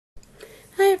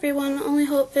Hi everyone, Only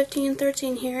Hope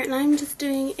 1513 here, and I'm just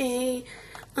doing a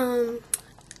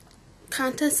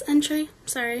contest entry.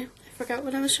 Sorry, I forgot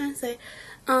what I was trying to say.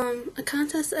 A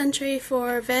contest entry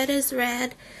for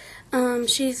Vadisrad.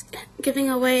 She's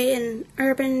giving away an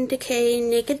Urban Decay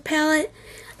Naked palette.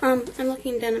 I'm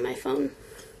looking down at my phone.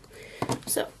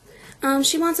 So,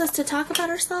 she wants us to talk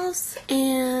about ourselves,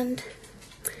 and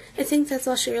I think that's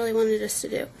all she really wanted us to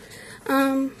do.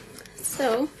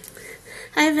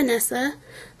 Hi Vanessa,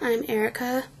 I'm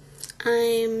Erica,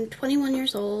 I'm 21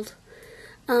 years old,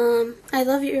 I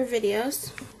love your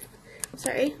videos.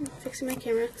 Sorry, I'm fixing my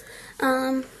camera.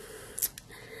 I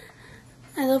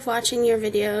love watching your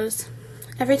videos.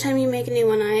 Every time you make a new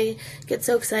one, I get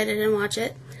so excited and watch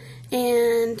it.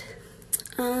 And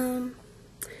I'm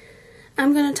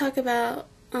going to talk about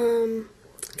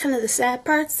kind of the sad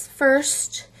parts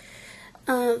first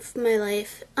of my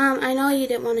life. I know you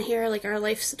didn't want to hear like our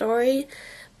life story,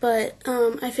 but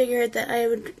I figured that I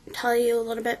would tell you a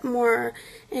little bit more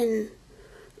in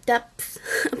depth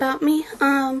about me.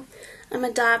 I'm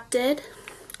adopted.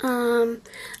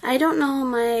 I don't know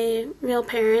my real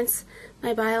parents,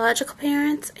 my biological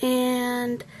parents,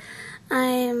 and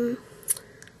I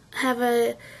have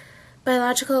a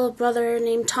biological brother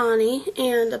named Tawny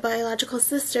and a biological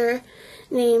sister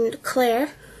named Claire,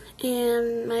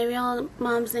 and my real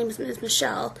mom's name is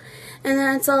Michelle, and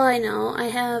that's all I know. I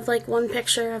have like one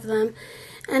picture of them,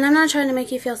 and I'm not trying to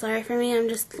make you feel sorry for me. I'm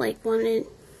just like wanting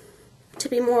to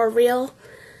be more real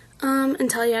and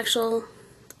tell you actual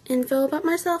info about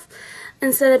myself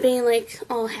instead of being like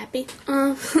all happy.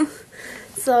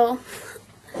 So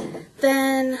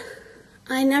then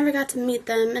I never got to meet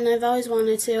them, and I've always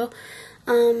wanted to.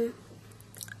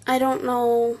 I don't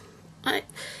know. It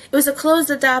was a closed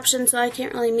adoption, so I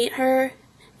can't really meet her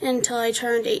until I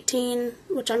turned 18,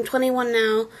 which I'm 21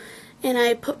 now, and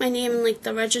I put my name in like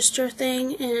the register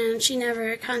thing, and she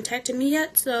never contacted me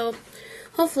yet, so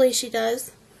hopefully she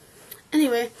does.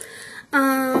 Anyway,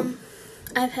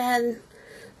 I've had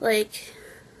like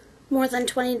more than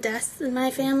 20 deaths in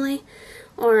my family,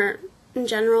 or in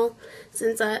general,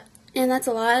 and that's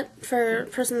a lot for a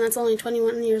person that's only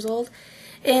 21 years old.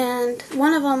 And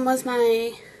one of them was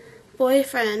my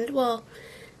boyfriend. Well,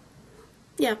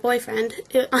 yeah, boyfriend.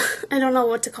 I don't know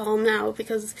what to call him now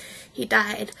because he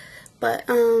died. But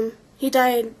he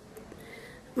died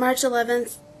March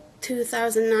 11th,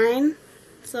 2009.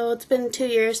 So it's been 2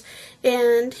 years.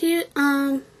 And he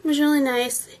was really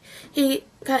nice. He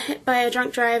got hit by a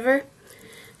drunk driver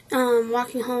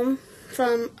walking home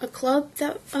from a club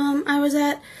that I was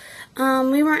at.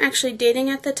 We weren't actually dating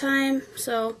at the time,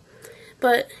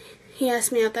 but he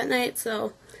asked me out that night,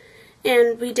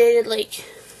 and we dated like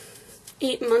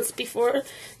 8 months before.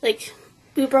 Like,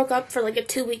 we broke up for like a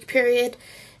 2-week period,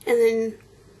 and then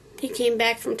he came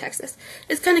back from Texas.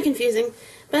 It's kind of confusing,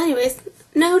 but anyways,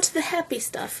 now to the happy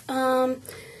stuff. I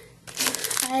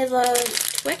love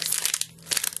Twix.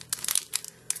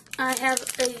 I have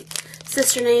a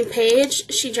sister named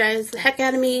Paige. She drives the heck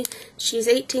out of me. She's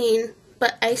 18,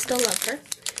 but I still love her.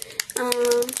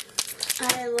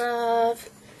 I love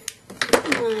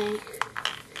my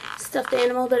stuffed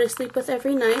animal that I sleep with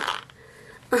every night.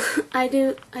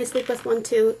 I sleep with one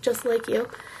too, just like you.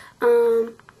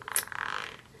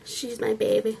 She's my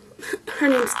baby. Her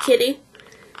name's Kitty,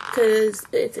 because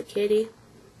it's a kitty.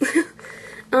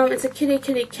 It's a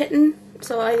kitty kitten,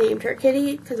 so I named her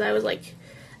Kitty, because I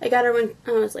got her when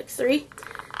I was like 3,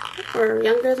 or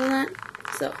younger than that,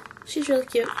 so she's really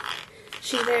cute.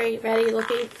 She's very ratty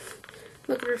looking.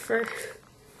 Look at her fur.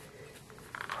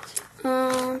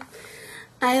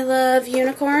 I love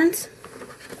unicorns.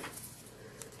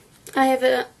 I have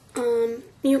a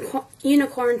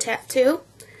unicorn tattoo.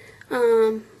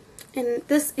 And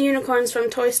this unicorn's from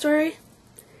Toy Story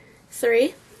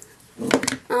 3.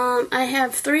 I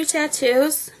have 3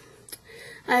 tattoos.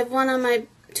 I have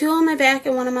 2 on my back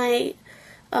and one on my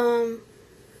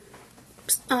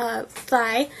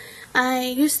thigh. I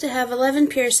used to have 11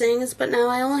 piercings, but now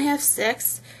I only have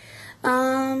 6.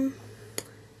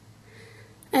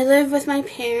 I live with my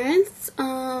parents.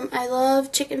 I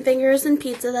love chicken fingers and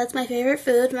pizza. That's my favorite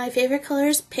food. My favorite color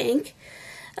is pink.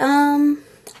 I'm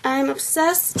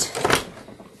obsessed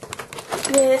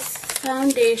with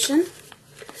foundation.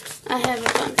 I have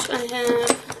a bunch. I have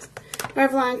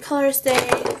Revlon Color Stay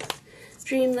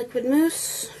Dream Liquid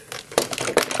Mousse,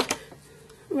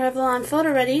 Revlon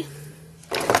Photo Ready,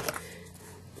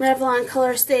 Revlon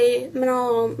Color Stay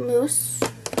Mineral Mousse,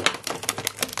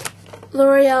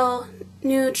 L'Oreal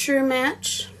New True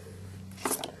Match,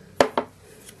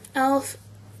 e.l.f.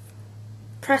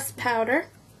 Pressed Powder,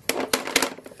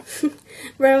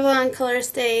 Revlon Color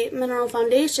Stay Mineral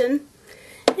Foundation,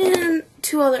 and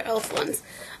 2 other e.l.f. ones.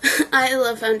 I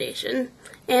love foundation,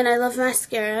 and I love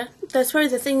mascara. That's probably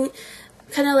the thing,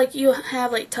 kind of like you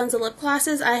have like tons of lip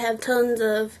glosses, I have tons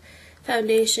of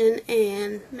foundation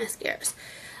and mascaras.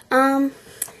 I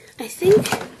think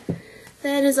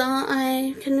that is all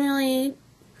I can really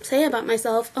say about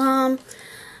myself.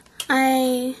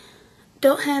 I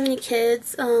don't have any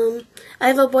kids. I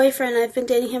have a boyfriend. I've been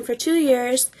dating him for 2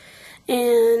 years,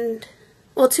 and,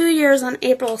 well, 2 years on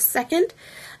April 2nd.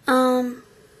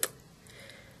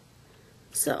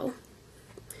 So,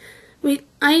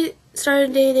 I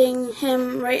started dating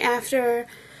him right after,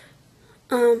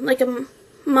 like a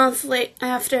month late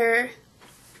after,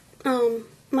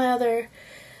 my other,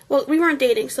 well, we weren't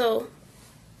dating, so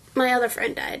my other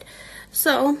friend died.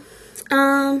 So,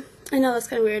 I know that's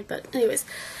kind of weird, but anyways,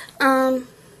 all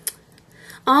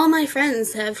my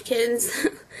friends have kids,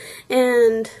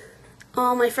 and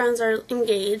all my friends are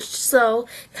engaged, so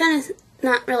kind of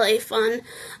not really fun.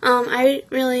 I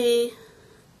really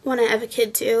want to have a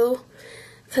kid too,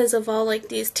 because of all like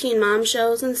these teen mom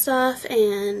shows and stuff,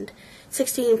 and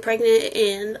 16 pregnant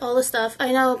and all this stuff.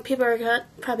 I know people are gonna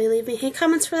probably leave me hate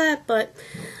comments for that, but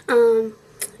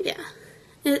yeah,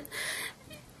 I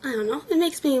don't know, it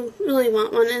makes me really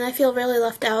want one, and I feel really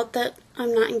left out that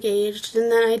I'm not engaged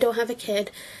and that I don't have a kid.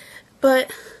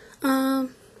 But I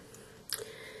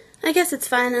guess it's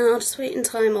fine, and I'll just wait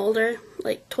until I'm older,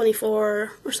 like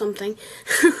 24 or something.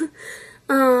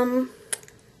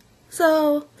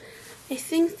 So I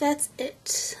think that's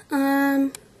it.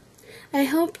 I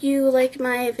hope you like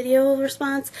my video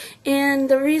response, and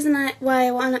the reason why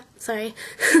I want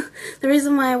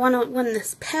to win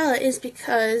this palette is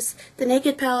because the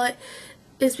Naked palette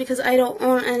is because I don't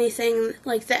own anything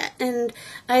like that, and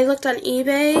I looked on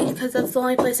eBay because that's the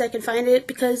only place I can find it,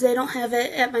 because they don't have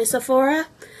it at my Sephora,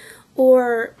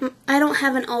 or I don't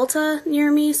have an Ulta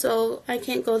near me, so I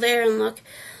can't go there and look.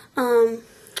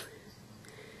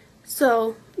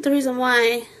 So the reason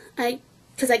why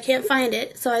because I can't find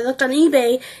it, so I looked on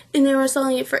eBay, and they were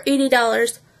selling it for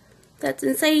 $80. That's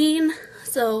insane.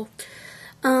 So,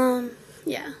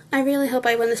 yeah, I really hope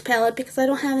I win this palette, because I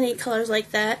don't have any colors like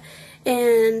that,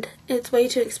 and it's way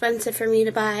too expensive for me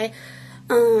to buy.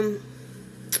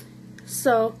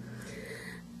 So,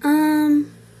 I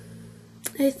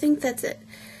think that's it.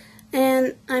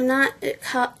 And I'm not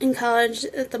in college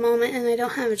at the moment, and I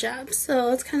don't have a job,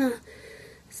 so it's kind of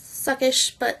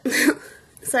suckish, but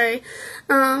sorry.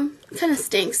 Kind of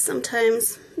stinks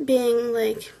sometimes being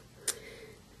like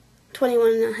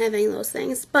 21 and not having those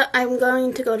things. But I'm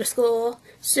going to go to school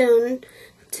soon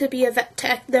to be a vet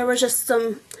tech. There were just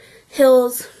some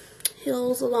hills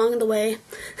along the way.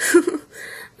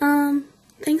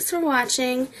 Thanks for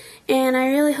watching, and I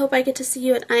really hope I get to see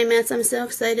you at IMATS. I'm so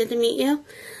excited to meet you.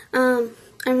 I'm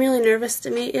really nervous to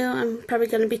meet you. I'm probably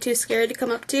going to be too scared to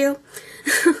come up to you.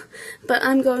 But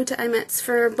I'm going to IMATS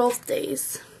for both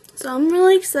days. So I'm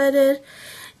really excited,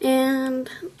 and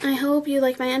I hope you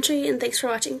like my entry, and thanks for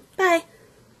watching. Bye!